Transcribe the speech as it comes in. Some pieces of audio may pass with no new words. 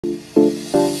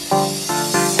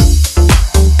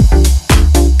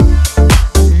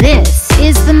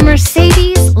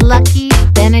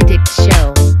Lucke-Benedict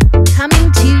Show, coming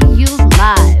to you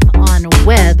live on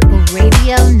Web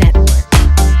Radio Network.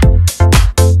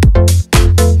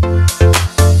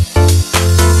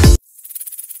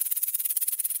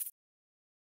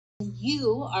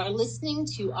 You are listening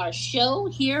to our show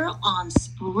here on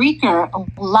Spreaker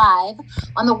Live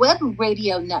on the Web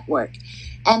Radio Network.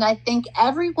 And I thank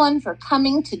everyone for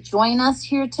coming to join us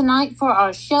here tonight for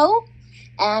our show.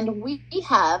 And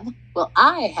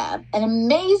I have an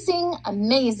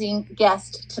amazing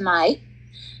guest tonight.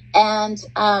 And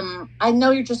I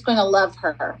know you're just going to love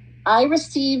her. I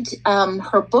received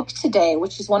her book today,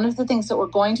 which is one of the things that we're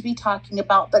going to be talking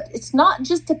about. But it's not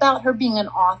just about her being an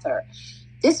author.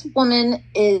 This woman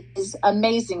is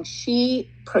amazing. She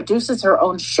produces her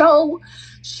own show.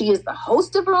 She is the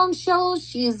host of her own show.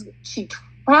 She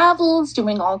travels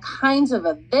doing all kinds of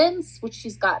events, which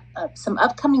she's got some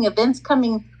upcoming events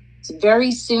coming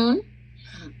very soon.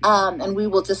 And we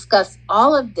will discuss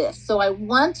all of this. So I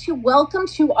want to welcome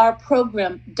to our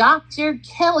program, Dr.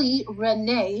 Kelly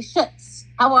Renee Schutz.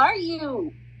 How are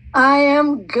you? I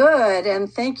am good.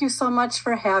 And thank you so much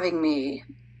for having me.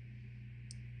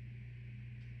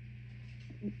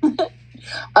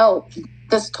 Oh,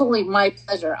 that's totally my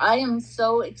pleasure. I am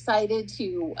so excited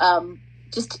to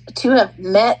have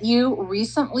met you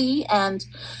recently. And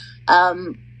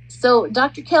so,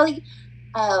 Dr. Kelly,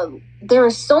 there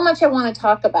is so much I want to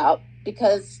talk about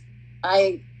because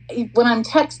when I'm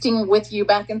texting with you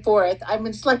back and forth,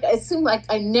 it seems like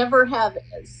I never have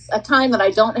a time that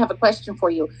I don't have a question for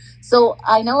you. So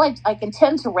I know I can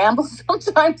tend to ramble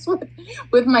sometimes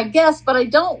with my guests, but I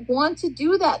don't want to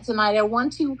do that tonight. I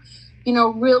want to,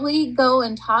 really go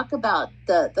and talk about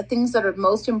the things that are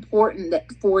most important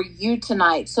for you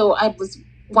tonight. So I was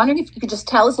wondering if you could just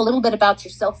tell us a little bit about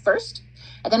yourself first,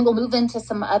 and then we'll move into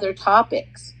some other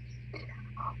topics.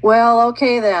 Well,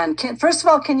 okay then. First of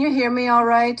all, can you hear me all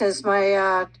right?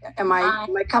 Am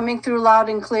I coming through loud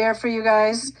and clear for you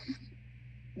guys?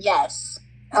 Yes.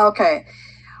 Okay.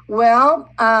 Well,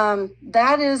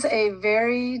 that is a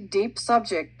very deep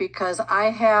subject because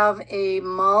I have a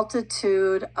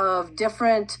multitude of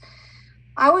different,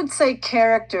 I would say,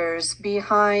 characters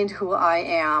behind who I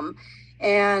am.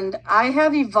 And I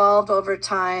have evolved over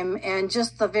time, and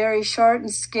just the very short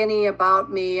and skinny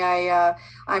about me, I'm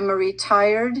a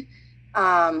retired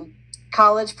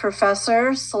college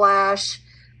professor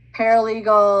 /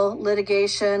 paralegal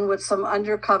litigation with some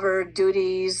undercover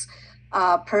duties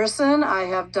person. I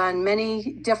have done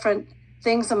many different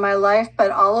things in my life, but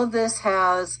all of this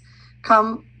has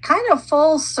come kind of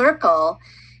full circle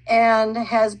and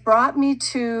has brought me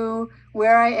to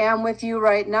where I am with you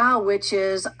right now, which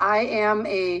is I am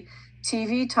a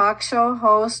TV talk show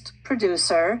host,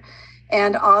 producer,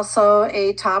 and also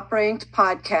a top-ranked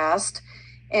podcast,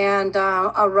 and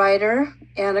a writer,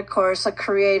 and of course a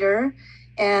creator,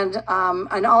 and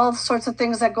all sorts of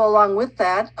things that go along with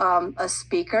that. A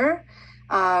speaker,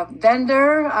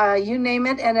 vendor, you name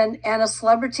it, and a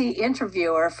celebrity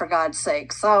interviewer, for God's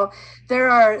sake. So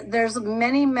there's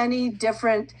many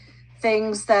different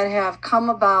things that have come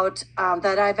about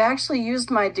that I've actually used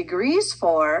my degrees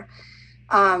for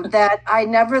that I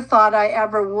never thought I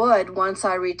ever would once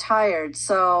I retired.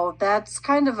 So that's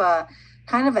kind of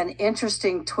an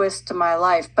interesting twist to my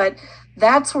life. But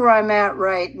that's where I'm at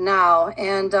right now.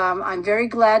 And I'm very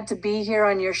glad to be here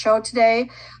on your show today.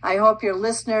 I hope your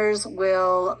listeners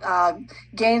will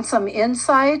gain some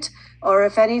insight, or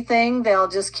if anything, they'll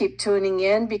just keep tuning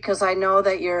in because I know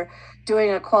that you're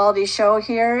doing a quality show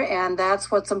here, and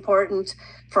that's what's important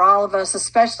for all of us,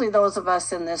 especially those of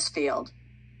us in this field.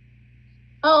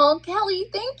 Oh, Kelly,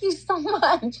 thank you so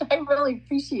much. I really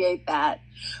appreciate that.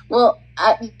 Well,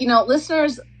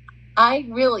 listeners, I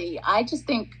just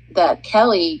think that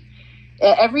Kelly,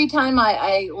 every time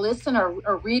I listen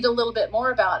or read a little bit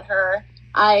more about her,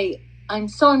 I'm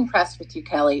so impressed with you,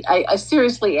 Kelly. I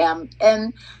seriously am.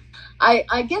 And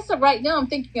I guess that right now I'm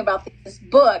thinking about this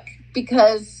book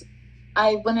because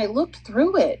when I looked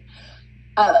through it,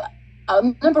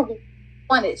 number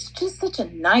one, it's just such a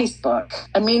nice book.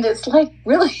 I mean, it's like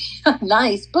really a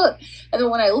nice book. And then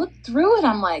when I looked through it,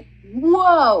 I'm like,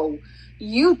 whoa,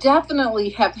 you definitely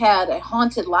have had a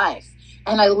haunted life.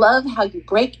 And I love how you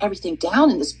break everything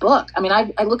down in this book. I mean,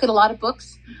 I look at a lot of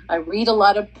books. I read a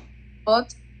lot of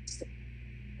books.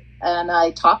 And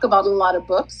I talk about a lot of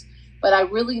books. But I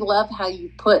really love how you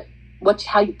put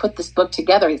this book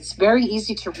together. It's very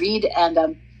easy to read,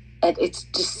 and it's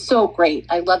just so great.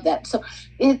 I love that. So,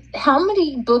 how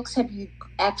many books have you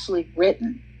actually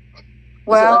written?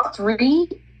 Well, like 3?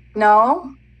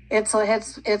 No, it's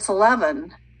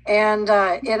 11, and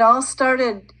it all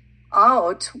started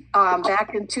out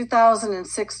back in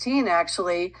 2016,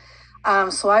 actually.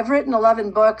 So I've written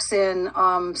 11 books in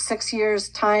 6 years'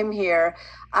 time here.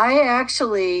 I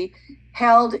actually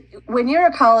held, when you're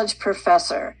a college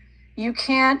professor, you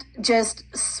can't just,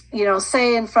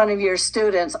 say in front of your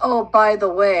students, oh, by the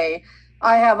way,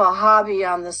 I have a hobby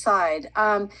on the side.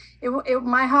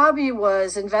 My hobby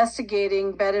was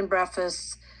investigating bed and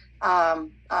breakfasts,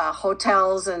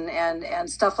 hotels and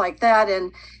stuff like that.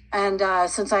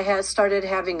 And since I had started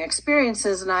having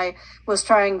experiences and I was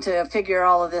trying to figure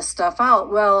all of this stuff out,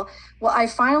 well, I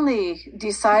finally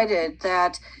decided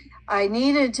that I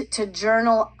needed to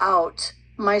journal out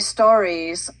my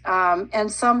stories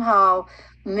and somehow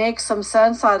make some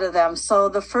sense out of them. So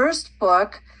the first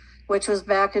book, which was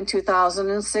back in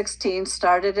 2016,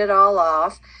 started it all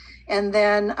off. And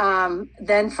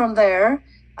then from there,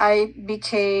 I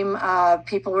became,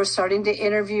 people were starting to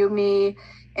interview me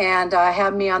and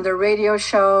have me on their radio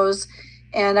shows.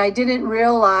 And I didn't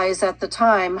realize at the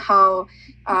time how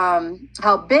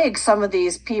big some of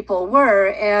these people were.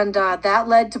 And that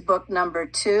led to book number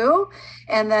 2.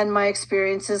 And then my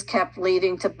experiences kept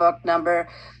leading to book number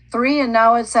 3. And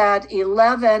now it's at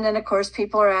 11. And of course,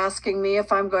 people are asking me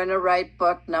if I'm going to write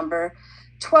book number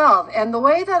 12. And the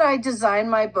way that I design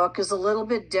my book is a little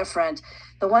bit different.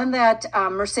 The one that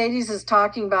Mercedes is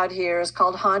talking about here is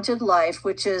called Haunted Life,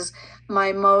 which is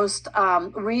my most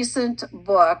recent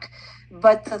book.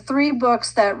 But the 3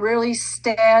 books that really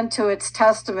stand to its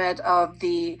testament of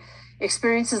the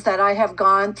experiences that I have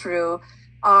gone through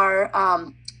are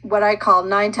what I call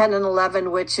 9, 10, and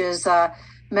 11, which is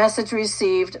Message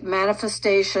Received,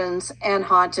 Manifestations, and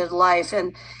Haunted Life.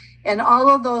 And all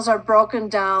of those are broken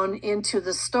down into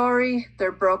the story.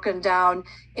 They're broken down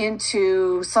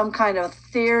into some kind of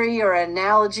theory or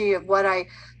analogy of what I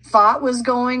thought was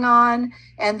going on.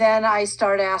 And then I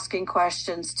start asking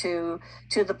questions to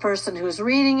the person who's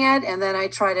reading it. And then I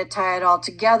try to tie it all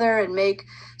together and make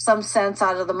some sense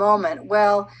out of the moment.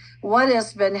 Well, what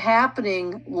has been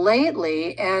happening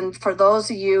lately, and for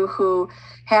those of you who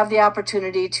have the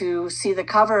opportunity to see the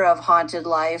cover of Haunted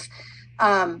Life,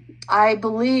 I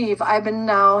believe I've been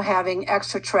now having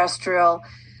extraterrestrial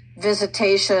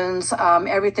visitations,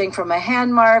 everything from a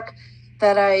hand mark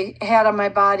that I had on my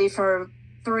body for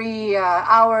 3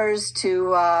 hours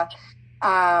to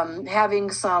having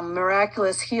some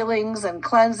miraculous healings and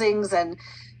cleansings and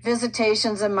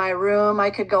visitations in my room.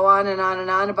 I could go on and on and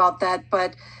on about that,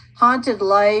 but Haunted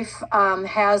Life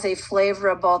has a flavor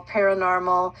of both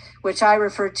paranormal, which I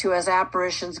refer to as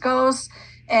apparitions, ghosts,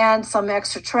 and some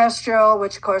extraterrestrial,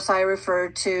 which of course I refer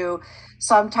to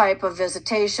some type of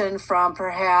visitation from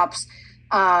perhaps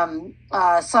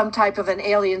some type of an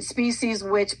alien species,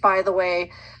 which, by the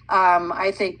way,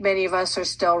 I think many of us are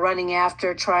still running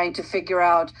after, trying to figure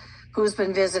out who's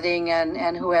been visiting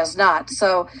and who has not.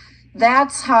 So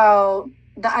that's how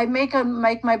I make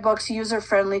my books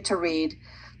user-friendly to read,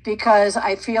 because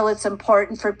I feel it's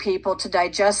important for people to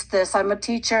digest this. I'm a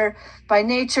teacher by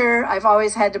nature. I've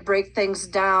always had to break things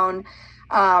down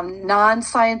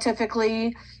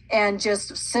non-scientifically and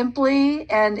just simply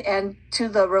and to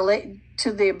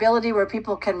the ability where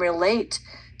people can relate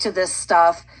to this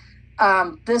stuff.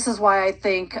 This is why I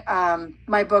think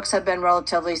my books have been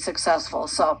relatively successful.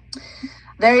 So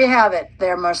there you have it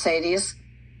there, Mercedes.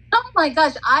 Oh my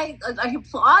gosh, I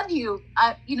applaud you.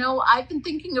 I've been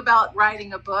thinking about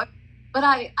writing a book, but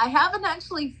I haven't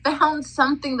actually found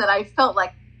something that I felt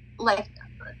like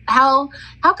how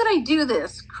could I do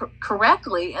this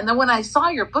correctly? And then when I saw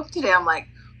your book today, I'm like,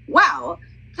 wow,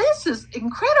 this is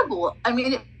incredible. I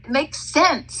mean, it makes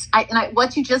sense.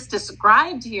 What you just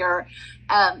described here,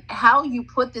 how you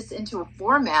put this into a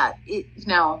format,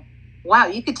 wow,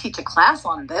 you could teach a class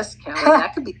on this, Kelly.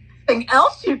 That could be something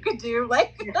else you could do.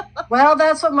 Well,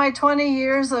 that's what my 20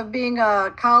 years of being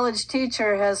a college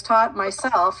teacher has taught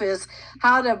myself, is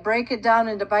how to break it down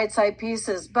into bite-sized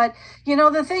pieces. But,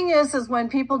 the thing is when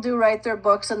people do write their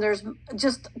books, and there's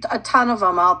just a ton of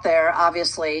them out there,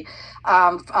 obviously,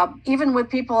 even with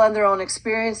people and their own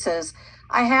experiences,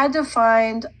 I had to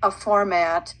find a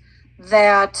format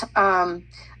that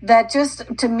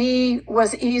just, to me,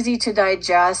 was easy to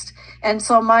digest. And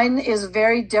so mine is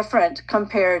very different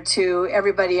compared to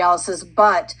everybody else's,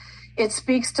 but it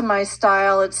speaks to my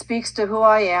style, it speaks to who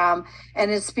I am,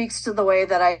 and it speaks to the way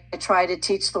that I try to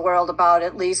teach the world about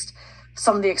at least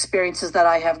some of the experiences that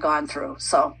I have gone through.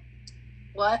 So,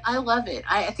 well, I love it.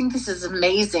 I think this is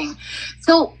amazing.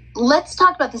 So let's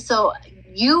talk about this. So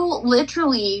you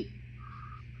literally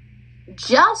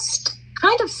just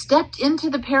kind of stepped into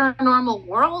the paranormal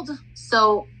world.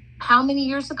 So how many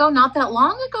years ago? Not that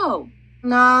long ago.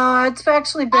 No, it's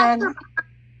actually been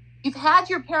you've had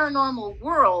your paranormal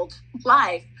world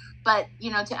life, but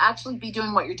to actually be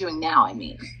doing what you're doing now, I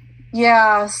mean.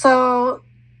 Yeah, so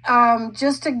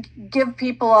just to give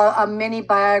people a mini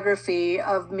biography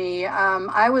of me,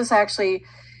 I was actually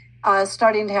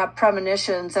starting to have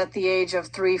premonitions at the age of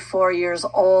 3, 4 years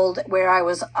old, where I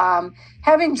was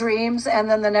having dreams, and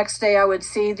then the next day I would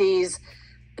see these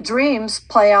dreams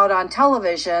play out on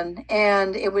television,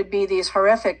 and it would be these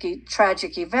horrific,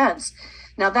 tragic events.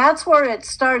 Now that's where it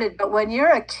started, but when you're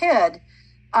a kid,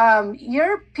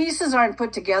 your pieces aren't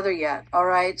put together yet. All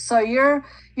right, so you're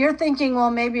thinking,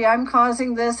 well, maybe I'm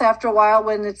causing this after a while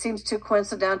when it seems too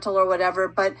coincidental or whatever.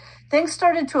 But things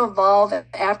started to evolve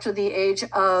after the age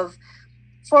of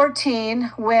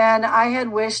 14, when I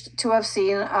had wished to have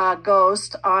seen a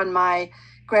ghost on my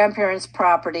grandparents'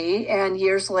 property. And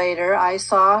years later, I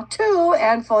saw two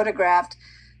and photographed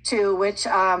two, which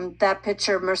that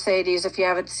picture, Mercedes, if you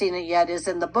haven't seen it yet, is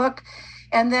in the book.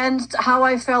 And then how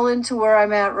I fell into where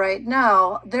I'm at right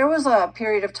now, there was a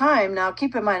period of time. Now,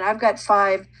 keep in mind, I've got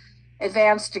 5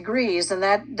 advanced degrees, and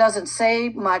that doesn't say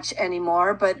much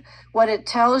anymore. But what it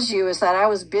tells you is that I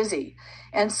was busy.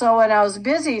 And so when I was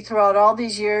busy throughout all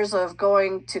these years of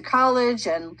going to college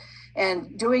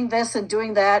and doing this and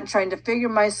doing that and trying to figure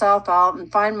myself out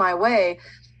and find my way,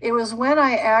 it was when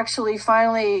I actually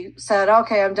finally said,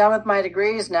 okay, I'm done with my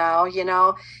degrees now,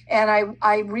 and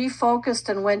I refocused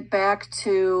and went back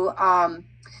to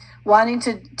wanting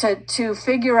to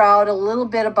figure out a little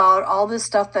bit about all this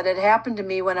stuff that had happened to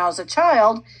me when I was a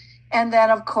child. And then,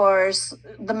 of course,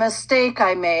 the mistake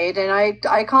I made, and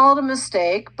I call it a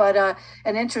mistake, but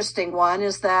an interesting one,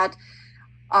 is that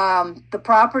the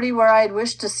property where I had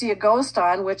wished to see a ghost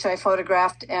on, which I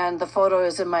photographed, and the photo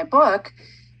is in my book,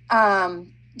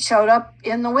 showed up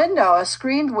in the window, a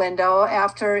screened window,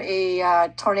 after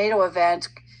a tornado event.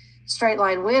 Straight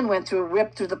line wind went through,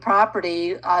 ripped through the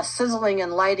property, sizzling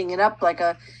and lighting it up like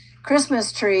a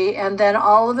Christmas tree. And then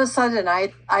all of a sudden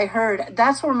I heard,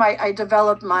 that's where I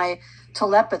developed my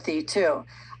telepathy too.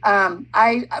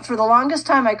 For the longest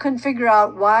time, I couldn't figure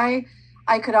out why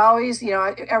I could always,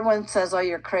 everyone says, oh,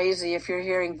 you're crazy if you're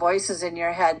hearing voices in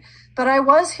your head. But I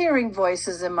was hearing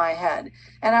voices in my head,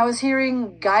 and I was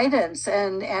hearing guidance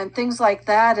and things like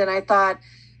that. And I thought,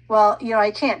 well,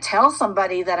 I can't tell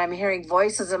somebody that I'm hearing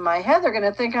voices in my head. They're going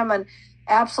to think I'm an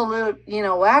absolute,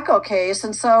 wacko case.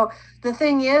 And so the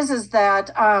thing is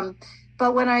that,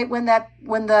 but when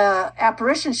the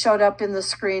apparition showed up in the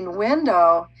screen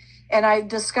window, and I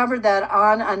discovered that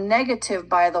on a negative,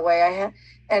 by the way,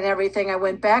 and everything, I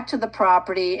went back to the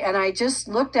property and I just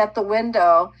looked at the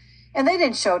window, and they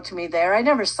didn't show it to me there. I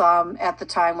never saw them at the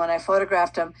time when I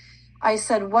photographed them. I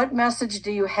said, what message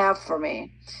do you have for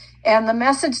me? And the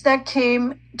message that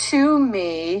came to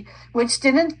me, which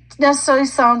didn't necessarily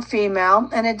sound female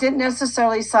and it didn't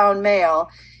necessarily sound male,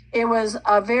 it was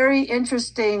a very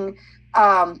interesting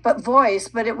voice,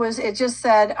 but it just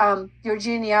said, your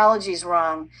genealogy's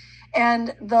wrong.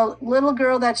 And the little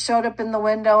girl that showed up in the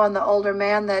window and the older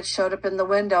man that showed up in the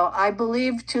window, I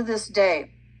believe to this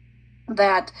day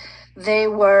that they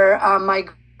were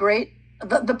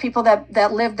the people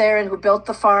that lived there and who built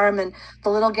the farm. And the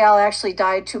little gal actually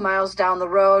died 2 miles down the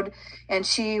road, and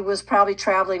she was probably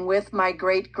traveling with my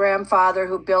great grandfather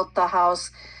who built the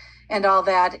house and all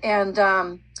that. And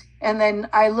then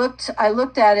I looked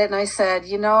at it and I said,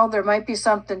 there might be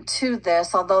something to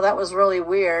this, although that was really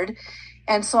weird.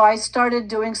 And so I started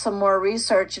doing some more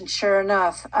research, and sure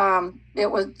enough,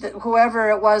 it was whoever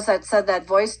it was that said that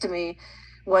voice to me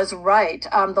was right.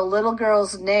 The little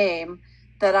girl's name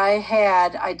that I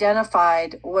had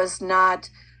identified was not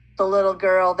the little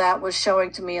girl that was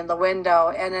showing to me in the window.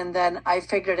 And then I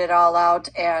figured it all out.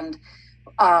 And,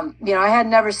 I had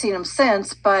never seen him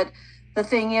since, but the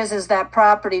thing is that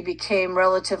property became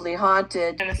relatively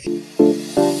haunted.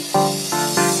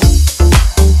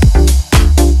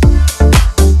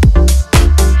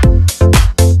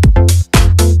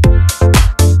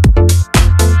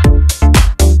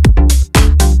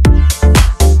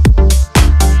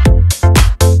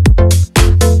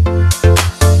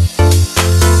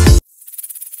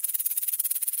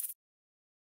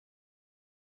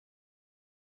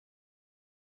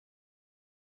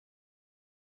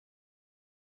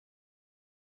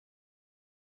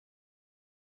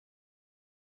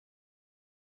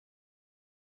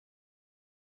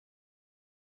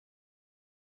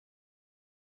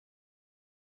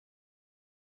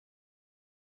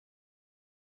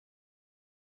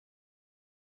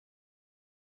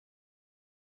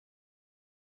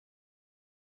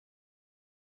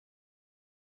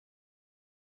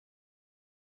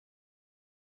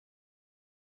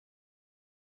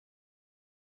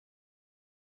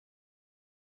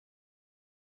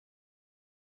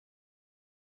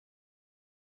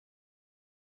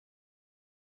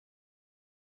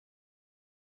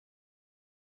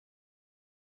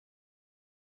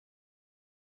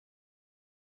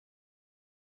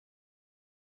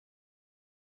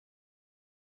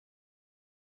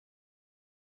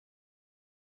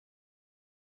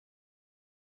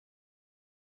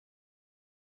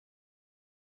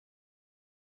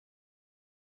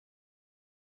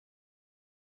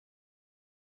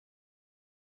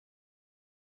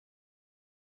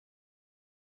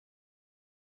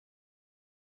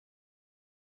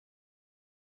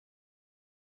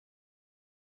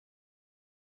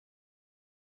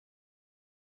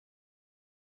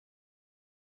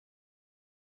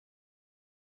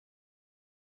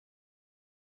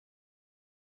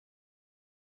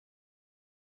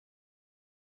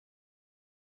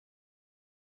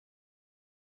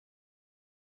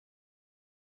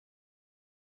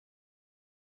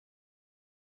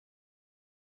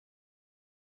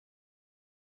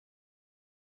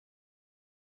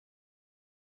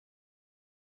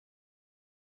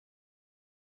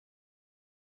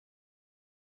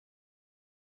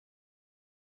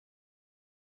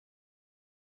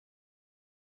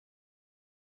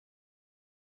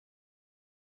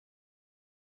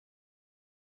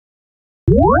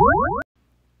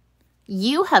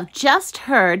 You have just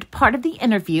heard part of the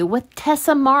interview with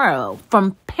Tessa Morrow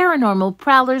from Paranormal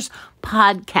Prowlers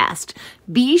podcast.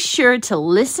 Be sure to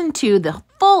listen to the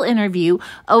full interview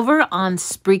over on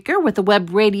Spreaker with the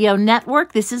Web Radio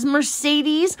Network. This is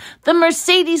Mercedes, the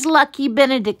Mercedez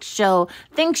Lucke-Benedict Show.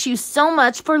 Thanks you so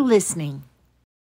much for listening.